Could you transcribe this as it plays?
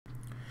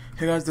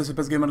Hey guys, this is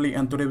cabozzl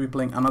and today we're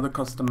playing another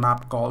custom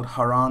map called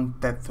Harran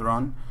Death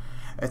Run.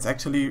 It's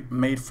actually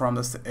made from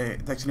this.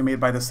 It's actually made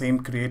by the same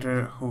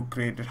creator who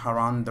created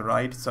Harran the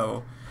Ride.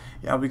 So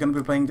yeah, we're gonna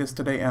be playing this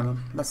today and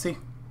let's see.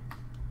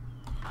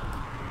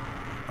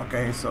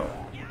 Okay, so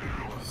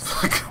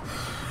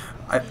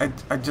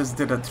I just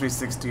did a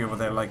 360 over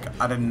there. Like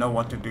I didn't know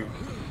what to do.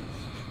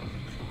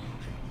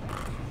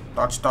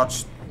 Dodge,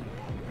 dodge.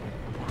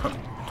 Hop,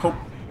 hop,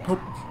 hop,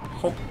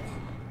 hop,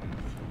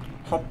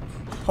 hop,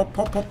 hop,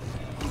 hop, hop.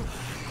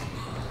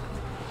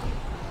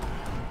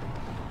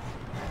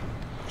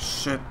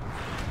 Shit.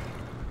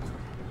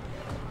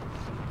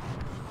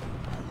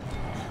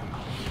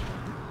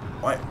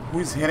 What?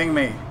 Who's hitting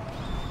me?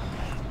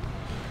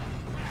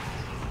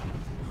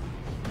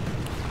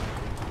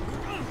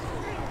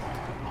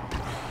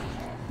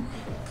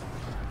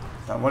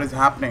 What is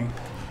happening?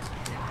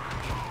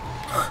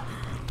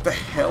 The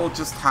hell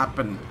just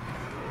happened?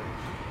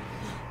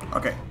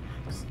 Okay.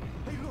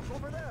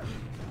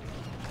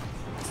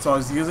 So I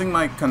was using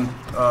my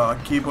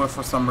keyboard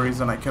for some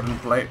reason. I couldn't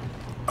play.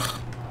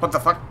 What the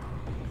fuck?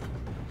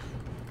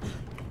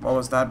 What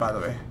was that, by the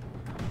way?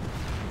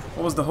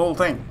 What was the whole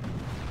thing?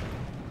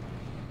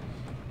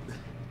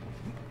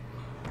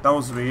 That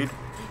was weird.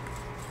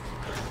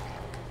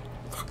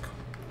 Fuck.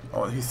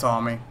 Oh, he saw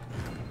me.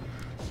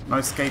 No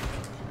escape.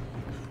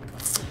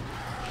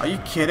 Are you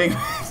kidding?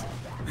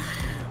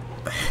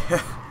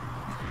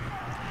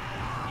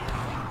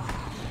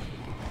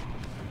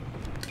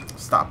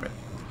 Stop it.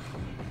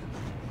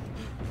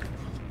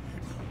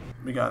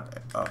 We got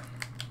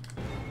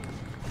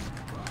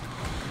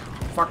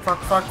fuck,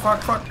 fuck, fuck,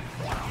 fuck, fuck.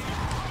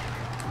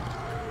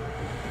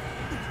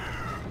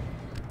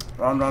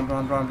 Run, run,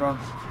 run, run, run.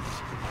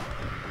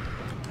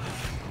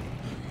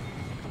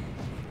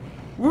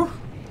 Woo!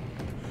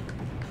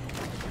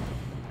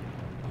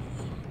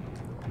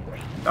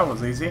 That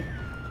was easy.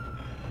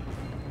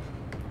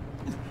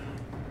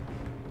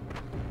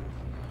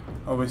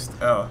 Always,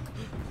 can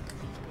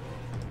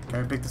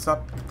we pick this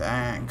up?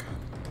 Dang.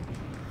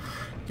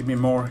 Give me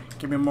more,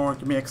 give me more,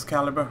 give me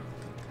Excalibur.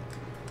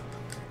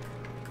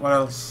 What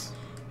else?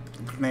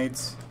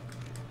 Grenades.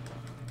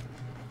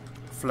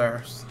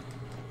 Flares.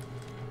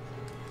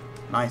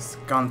 Nice.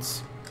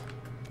 Guns.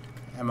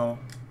 Ammo.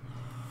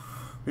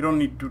 We don't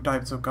need two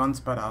types of guns,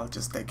 but I'll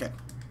just take it.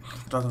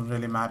 Doesn't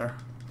really matter.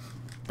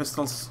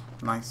 Pistols.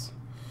 Nice.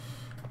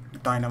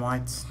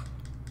 Dynamites.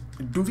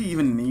 Do we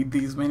even need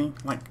these many?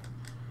 Like,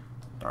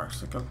 Dark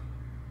Sickle.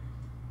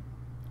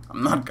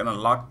 I'm not gonna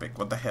lockpick.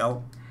 What the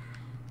hell?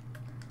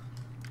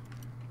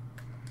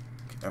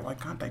 Okay, why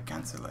can't I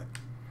cancel it?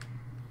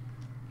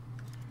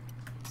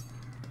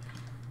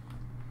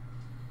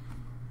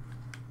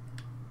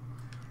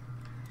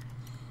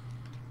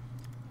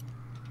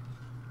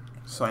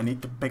 So I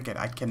need to pick it.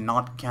 I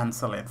cannot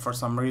cancel it for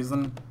some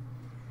reason.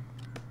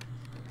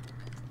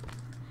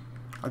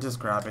 I'll just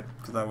grab it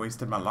because I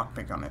wasted my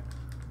lockpick on it.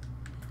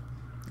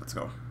 Let's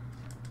go.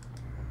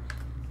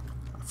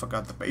 I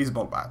forgot the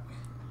baseball bat.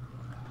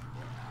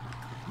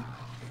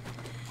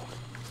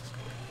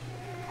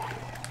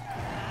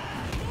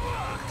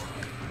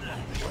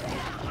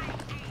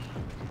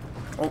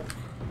 Oh.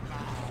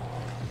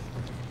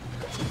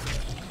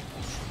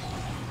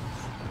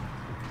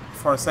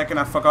 For a second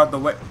I forgot the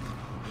way.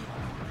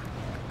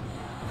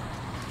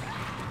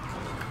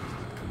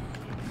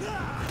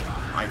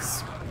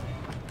 Nice.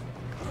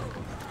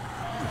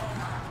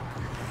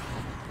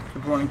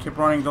 Keep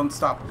running, don't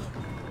stop.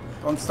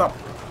 Don't stop.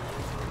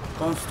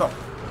 Don't stop.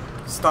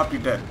 Stop, you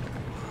dead.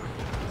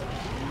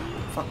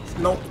 Fuck,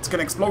 no, it's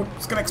gonna explode.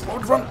 It's gonna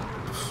explode, run!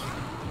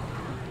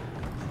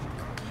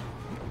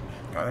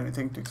 Got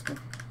anything to explode?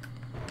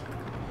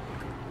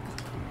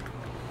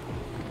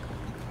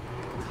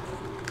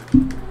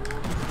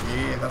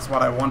 Yeah, that's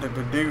what I wanted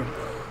to do.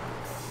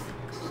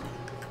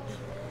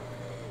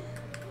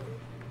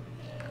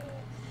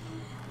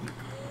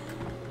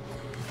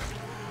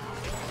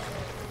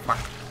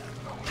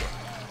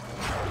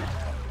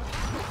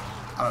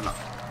 I don't know.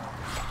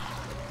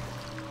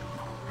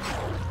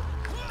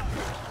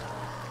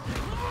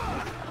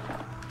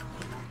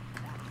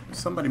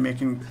 Somebody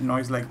making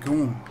noise like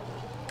goon.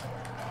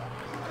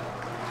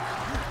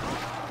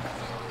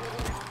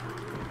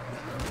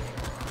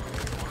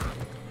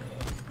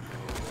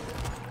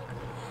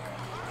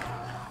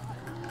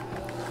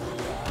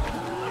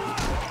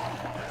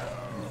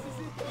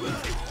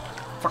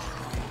 Fuck.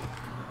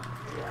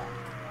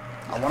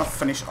 I want to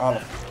finish all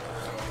of them.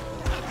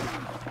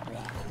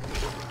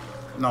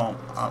 No,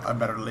 I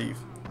better leave.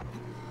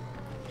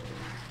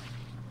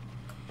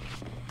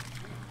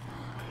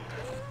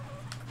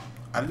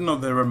 I didn't know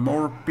there were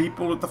more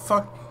people. What the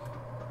fuck?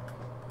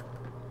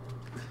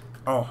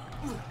 Oh.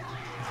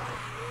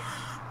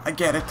 I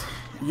get it.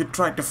 You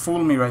tried to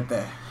fool me right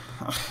there.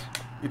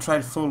 You tried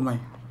to fool me.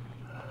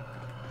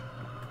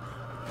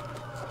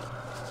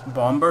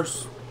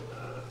 Bombers.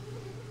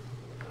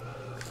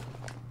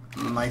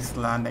 Nice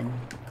landing.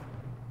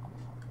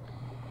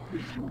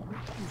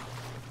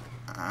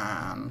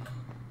 And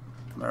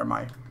where am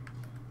I?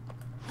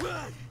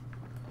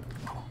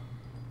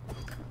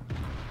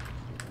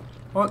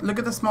 Oh, look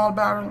at the small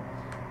barrel.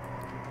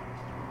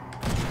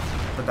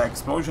 But the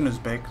explosion is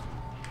big.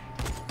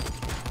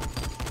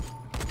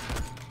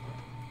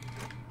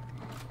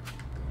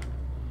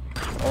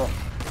 Oh.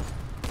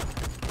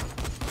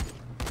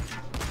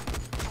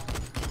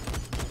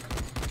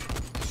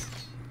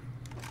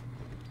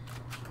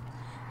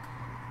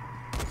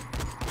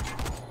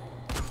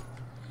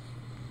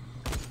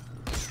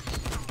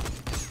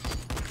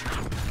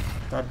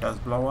 That does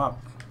blow up.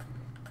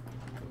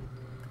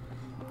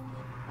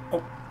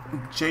 Oh,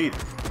 Jade.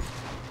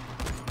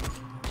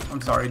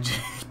 I'm sorry, Jade.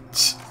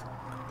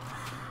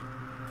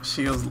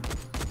 Shields.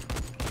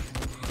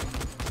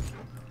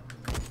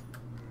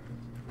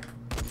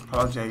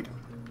 Hello, Jade.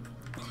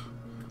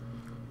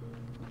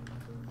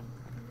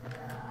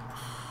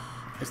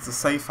 It's the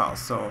safe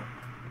house, so...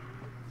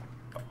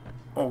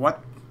 Oh,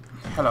 what?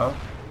 Hello.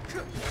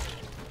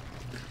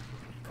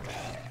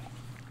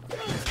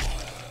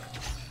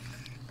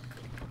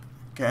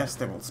 Guess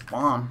they will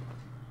spawn.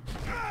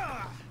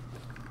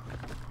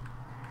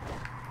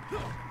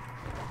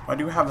 Why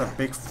do you have a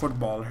big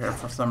football here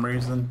for some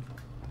reason?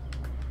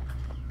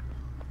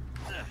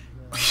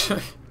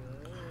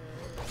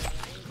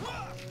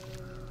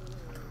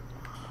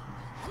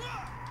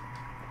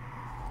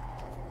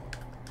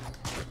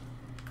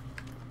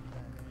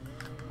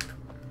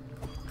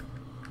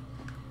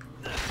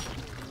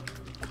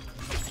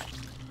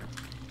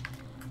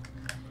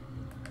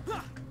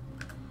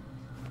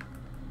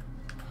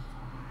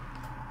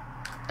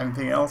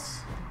 Anything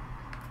else?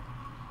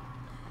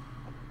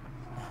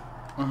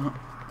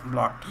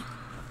 Blocked.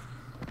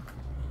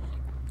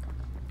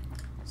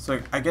 So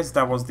I guess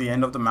that was the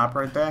end of the map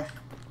right there.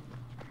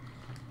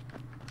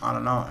 I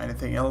don't know.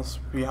 Anything else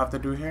we have to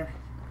do here?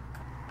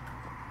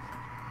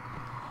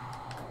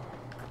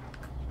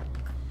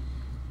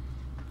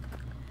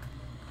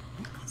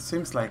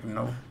 Seems like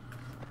no.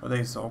 Oh,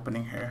 there's an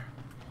opening here.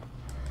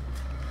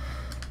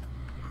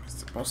 It's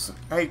supposed to...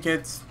 Hey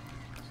kids,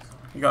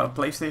 you got a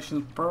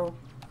PlayStation Pro?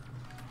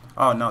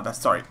 Oh no, that's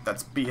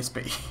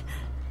PSP.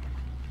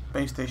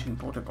 PlayStation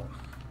Portable.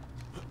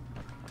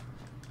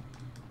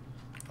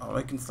 Oh,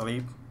 I can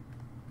sleep.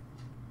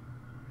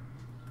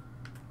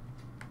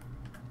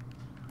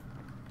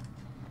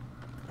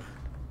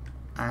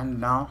 And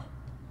now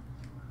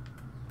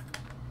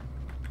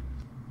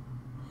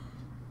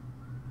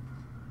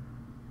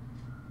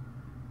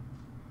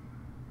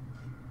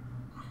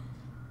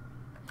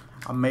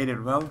I made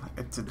it well.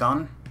 It's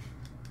done.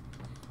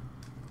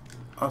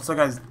 Also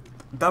guys,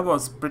 that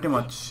was pretty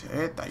much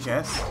it, I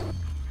guess.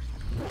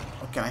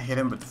 Oh, can I hit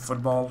him with the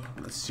football?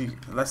 Let's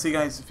see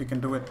guys if you can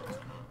do it.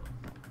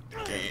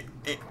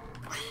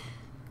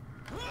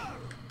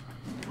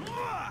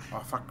 Oh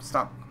fuck,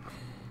 stop.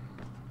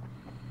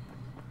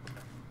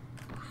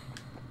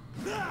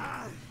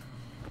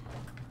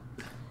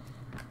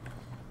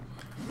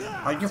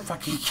 Are you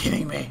fucking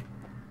kidding me?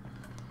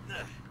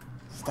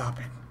 Stop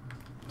it.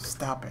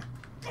 Stop it.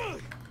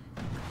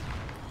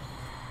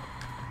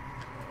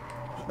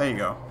 There you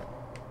go.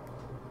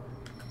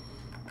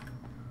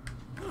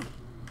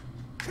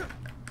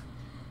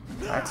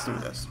 Let's do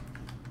this.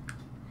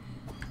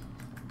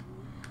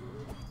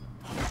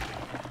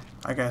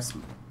 I guess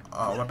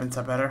weapons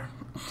are better.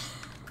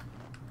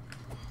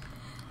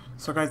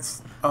 So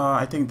guys,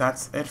 I think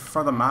that's it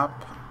for the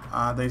map.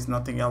 There's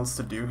nothing else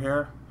to do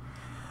here.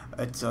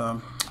 It's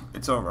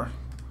over.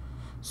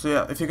 So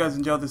yeah, if you guys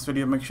enjoyed this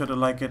video, make sure to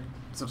like it,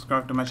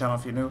 subscribe to my channel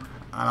if you're new,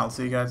 and I'll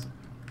see you guys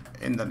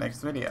in the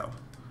next video.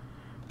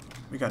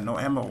 We got no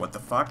ammo, what the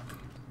fuck?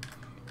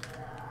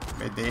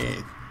 We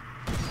did.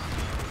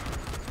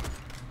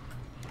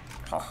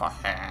 Ha ha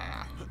ha.